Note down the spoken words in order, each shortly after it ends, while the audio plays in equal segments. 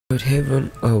Alright, hey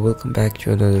everyone, welcome back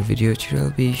to another video. Today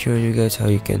I'll be showing you guys how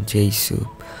you can Jsoup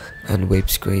and web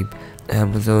scrape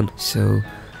Amazon. So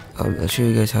I'll show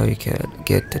you guys how you can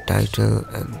get the title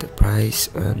and the price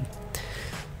and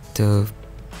the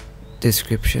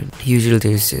description. Usually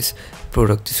there's this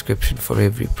product description for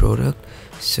every product,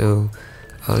 so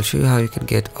I'll show you how you can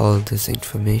get all this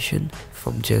information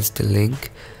from just the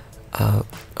link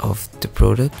of the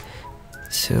product.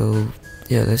 So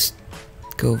yeah, let's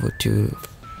go over to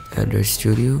Android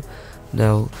Studio.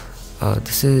 Now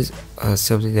this is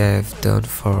something that I've done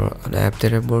for an app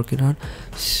that I'm working on,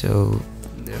 so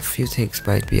a few things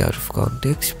might be out of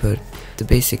context, but the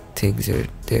basic things are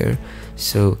there.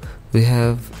 So we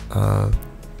have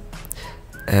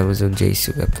Amazon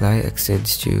Jsoup apply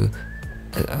extends to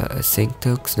async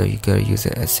tux. Now you gotta use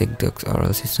an async tux or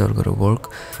else it's not gonna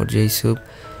work for Jsoup.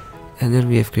 And then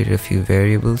we have created a few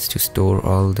variables to store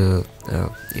all the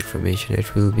information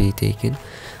that will be taken.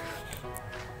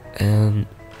 And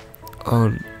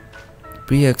on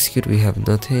pre-execute we have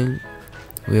nothing.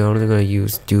 We're only going to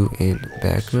use do in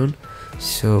background.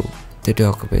 So the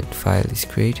document file is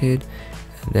created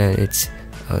and then it's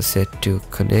set to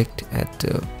connect at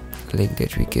the link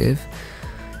that we give.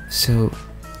 So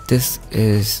this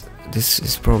is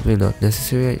probably not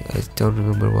necessary. I don't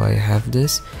remember why I have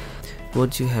this.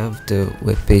 Once you have the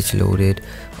web page loaded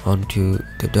onto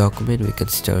the document, we can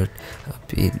start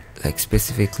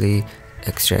specifically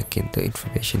extracting the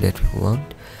information that we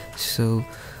want. So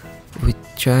we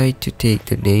try to take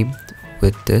the name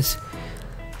with this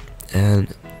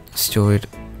and store it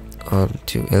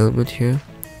onto element here.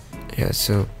 Yeah,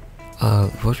 so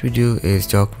what we do is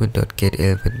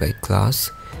document.getElement by class.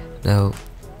 Now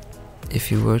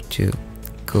if you were to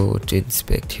go to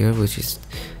inspect here, which is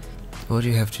what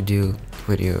you have to do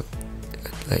when you're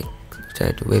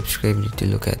trying to web scrape, you need to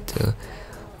look at the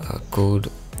code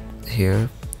here.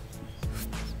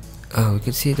 We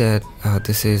can see that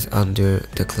this is under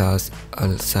the class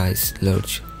size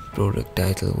large product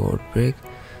title word break.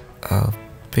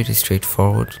 Pretty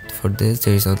straightforward for this.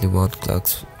 There is only one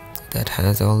class that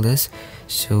has all this,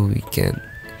 so we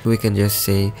can just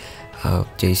say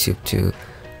Jsoup to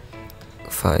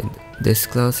find this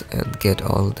class and get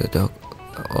all the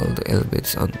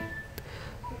elements on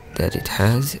that it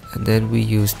has, and then we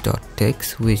use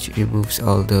 .text, which removes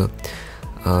all the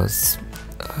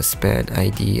span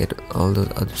ID and all the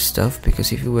other stuff,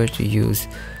 because if you were to use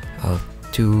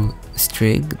to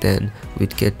string, then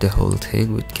we'd get the whole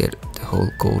thing, we'd get the whole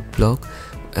code block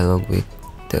along with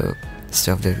the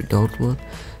stuff that we don't want.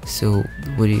 So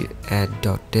when you add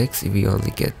 .text, we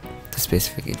only get the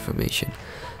specific information,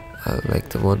 like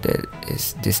the one that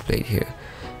is displayed here.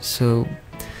 So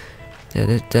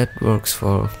yeah, that works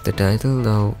for the title.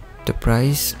 Now the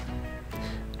price,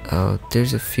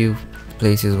 there's a few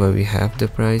places where we have the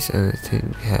price, and I think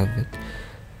we have it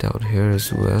down here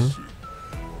as well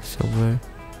somewhere.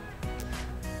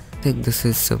 I think this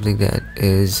is something that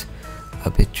is a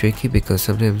bit tricky, because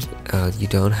sometimes you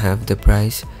don't have the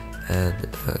price and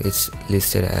it's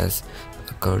listed as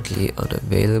currently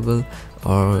unavailable,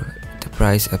 or the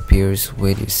price appears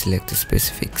when you select a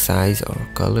specific size or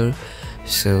color.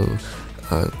 So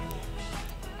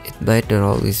it might not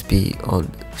always be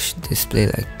on display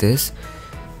like this,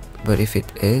 but if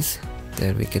it is,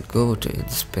 then we can go to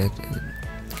inspect and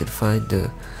you can find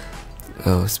the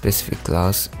specific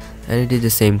class. And it did the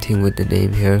same thing with the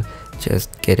name here,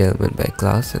 just get element by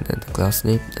class and then the class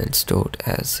name and stored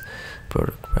as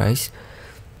product price.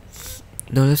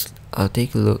 Now let's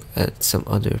take a look at some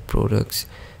other products,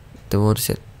 the ones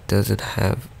that doesn't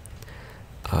have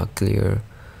a clear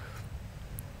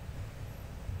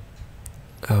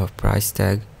price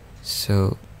tag.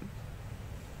 So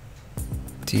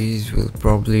these will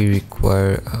probably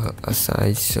require a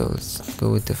size, so let's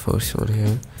go with the first one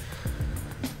here.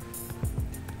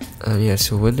 Yeah,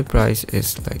 so when the price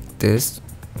is like this,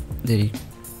 then you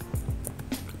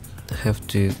have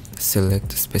to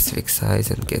select a specific size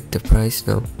and get the price.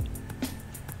 Now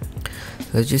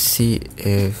let's just see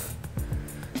if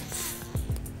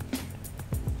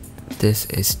this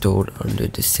is stored under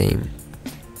the same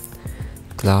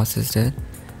class as that.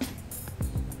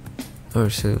 Or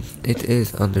so it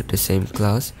is under the same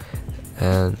class.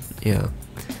 And yeah,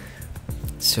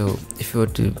 so if you were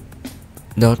to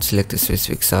not select a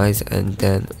specific size and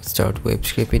then start web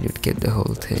scraping, you'd get the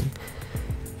whole thing.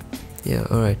 Yeah,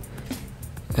 alright.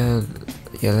 And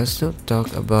yeah, let's not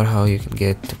talk about how you can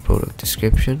get the product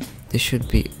description. This should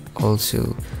be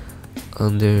also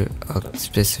under a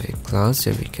specific class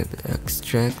that we can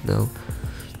extract. Now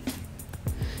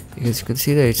because you can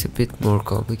see that it's a bit more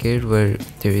complicated, where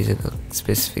there isn't a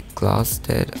specific class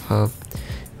that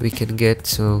we can get.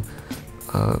 So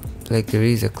like there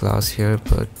is a class here,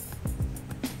 but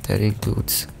that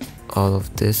includes all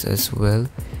of this as well,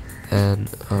 and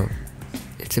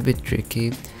it's a bit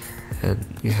tricky, and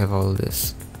you have all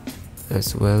this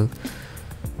as well.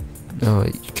 Now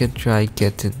you can try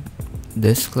getting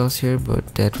this class here,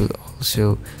 but that will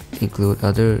also include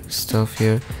other stuff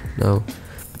here. Now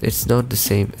it's not the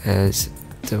same as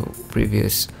the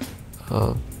previous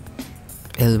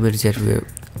elements that were.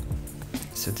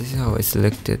 So this is how I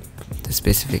selected the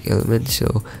specific element.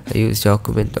 So I use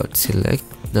document.select.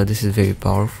 Now this is very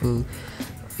powerful.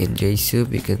 In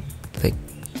Jsoup you can like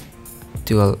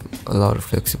do a lot of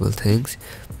flexible things.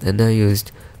 And I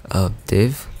used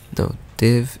div. Now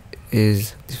div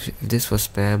is, if this was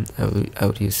spam, I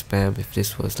would use spam. If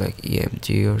this was like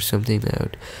emg or something, I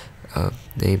would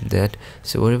name that.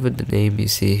 So whatever the name you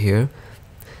see here,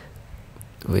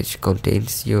 which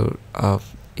contains your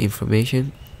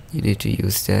information, you need to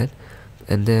use that.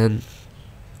 And then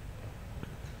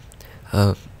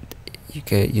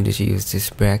you need to use this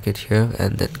bracket here,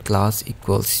 and then class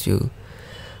equals to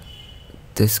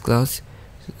this class.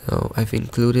 Now I've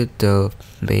included the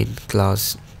main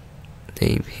class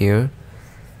name here.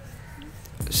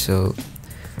 So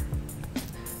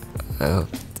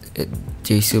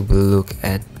Jsoup will look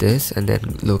at this and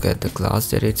then look at the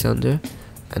class that it's under.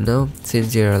 And now,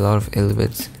 since there are a lot of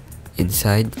elements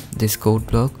inside this code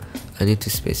block, I need to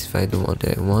specify the one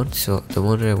that I want. So the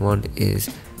one that I want is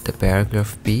the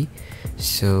paragraph B.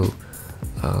 So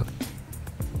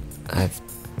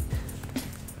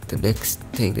the next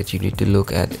thing that you need to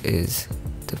look at is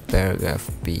the paragraph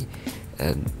B,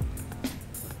 and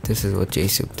this is what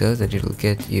Jsoup does, and it will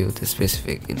get you the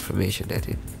specific information that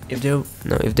it.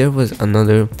 If there was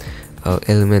another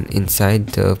element inside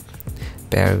the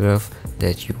paragraph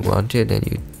that you wanted, and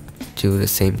you do the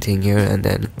same thing here and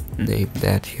then name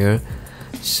that here.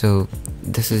 So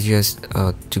this is just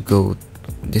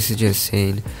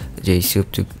saying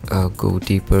Jsoup to go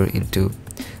deeper into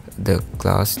the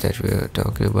class that we are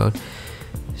talking about.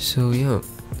 So yeah,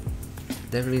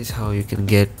 that is how you can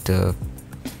get the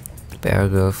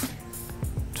paragraph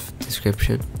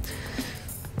description.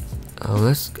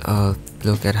 Let's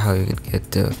look at how you can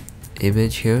get the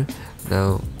image here.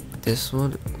 Now this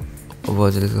one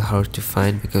was a little hard to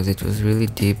find because it was really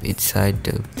deep inside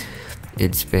the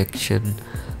inspection.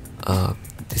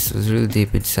 This was really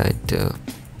deep inside the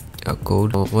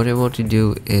code. What I want to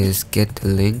do is get the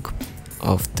link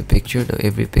of the picture. Now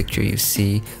every picture you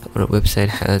see on a website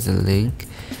has a link,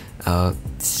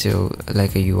 so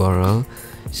like a URL.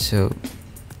 So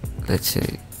let's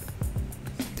say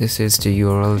this is the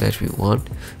URL that we want.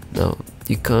 Now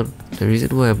you can't, the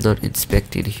reason why I'm not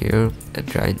inspecting here and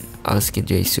trying asking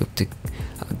Jsoup to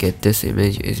get this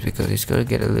image is because it's gonna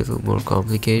get a little more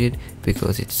complicated,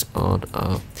 because it's on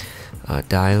a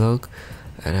dialog,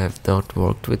 and I've not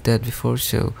worked with that before,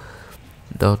 so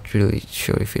not really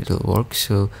sure if it'll work.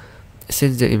 So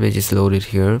since the image is loaded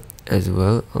here as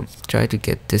well, I'll try to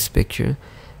get this picture,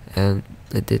 and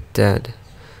I did that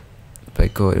by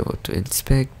going over to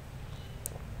inspect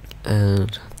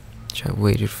and I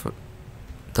waited for.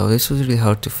 Now this was really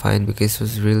hard to find because it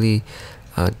was really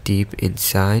deep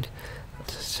inside.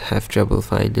 Just have trouble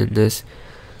finding this.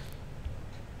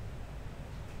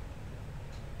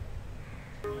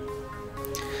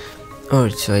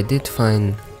 Alright, so I did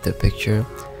find the picture.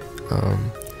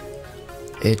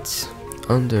 It's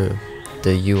under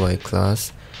the UI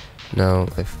class. Now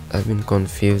I've been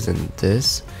confusing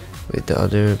this with the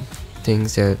other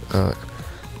things that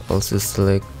also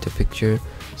select the picture.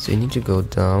 So you need to go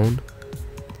down,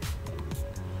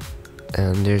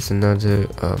 and there's another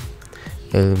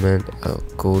element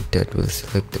code that will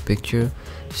select the picture.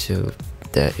 So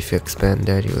that if you expand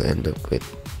that, you'll end up with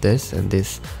this, and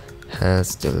this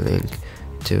has the link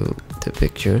to the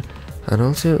picture. And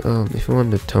also if you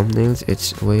want the thumbnails,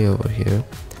 it's way over here,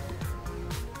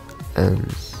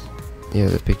 and yeah,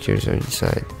 the pictures are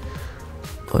inside.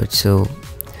 Alright, so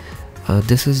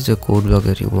this is the code block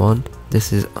that you want.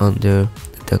 This is under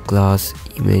the class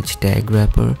image tag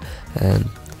wrapper and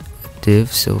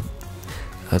div. So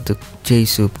the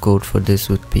Jsoup code for this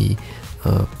would be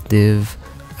div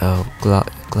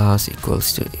class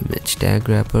equals to image tag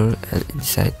wrapper, and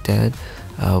inside that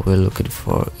we're looking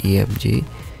for emg.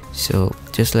 So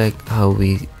just like how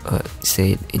we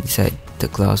say inside the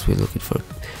class we're looking for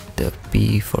the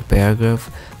p for paragraph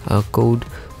code,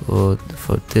 or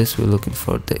for this we're looking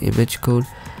for the image code.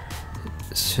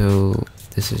 So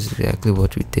this is exactly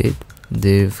what we did.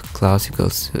 Div class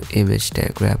equals to image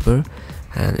tag wrapper,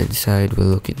 and inside that we're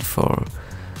looking for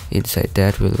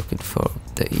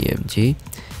the emg.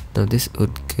 Now this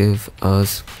would give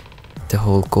us the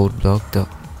whole code block, the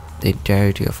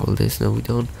entirety of all this. Now we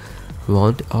don't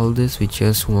want all this, we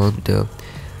just want the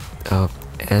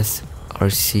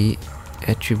src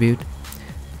attribute,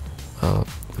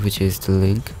 which is the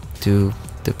link to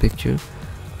the picture,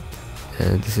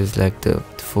 and this is like the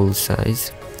full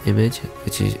size image,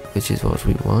 which is what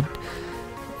we want.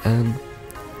 And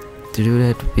to do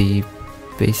that, we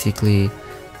basically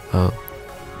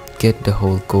get the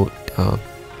whole code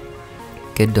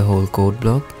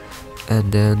block,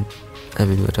 and then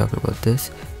we're talking about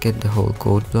this, get the whole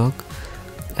code block,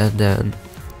 and then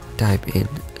type in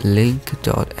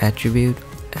link.attribute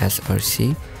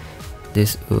src.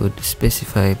 This would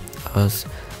specify us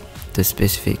the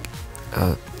specific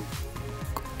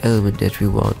element that we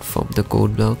want from the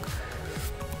code block.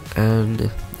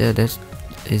 And yeah, that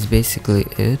is basically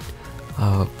it.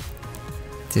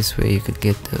 This way you could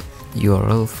get the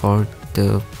URL for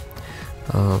the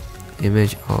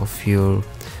image of your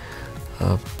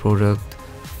product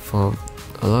from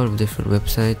a lot of different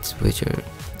websites which are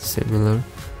similar.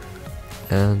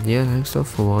 And yeah, thanks a lot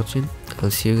for watching.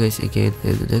 I'll see you guys again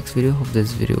in the next video. Hope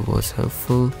this video was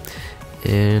helpful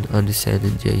in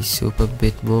understanding Jsoup a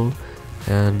bit more,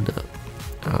 and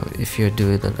if you're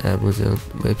doing an Amazon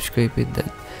web scraping, then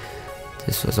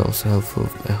this was also helpful,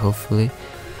 hopefully.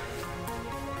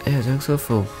 Yeah, thanks a lot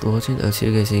for watching. I'll see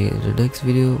you guys again in the next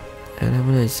video, and have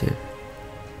a nice day.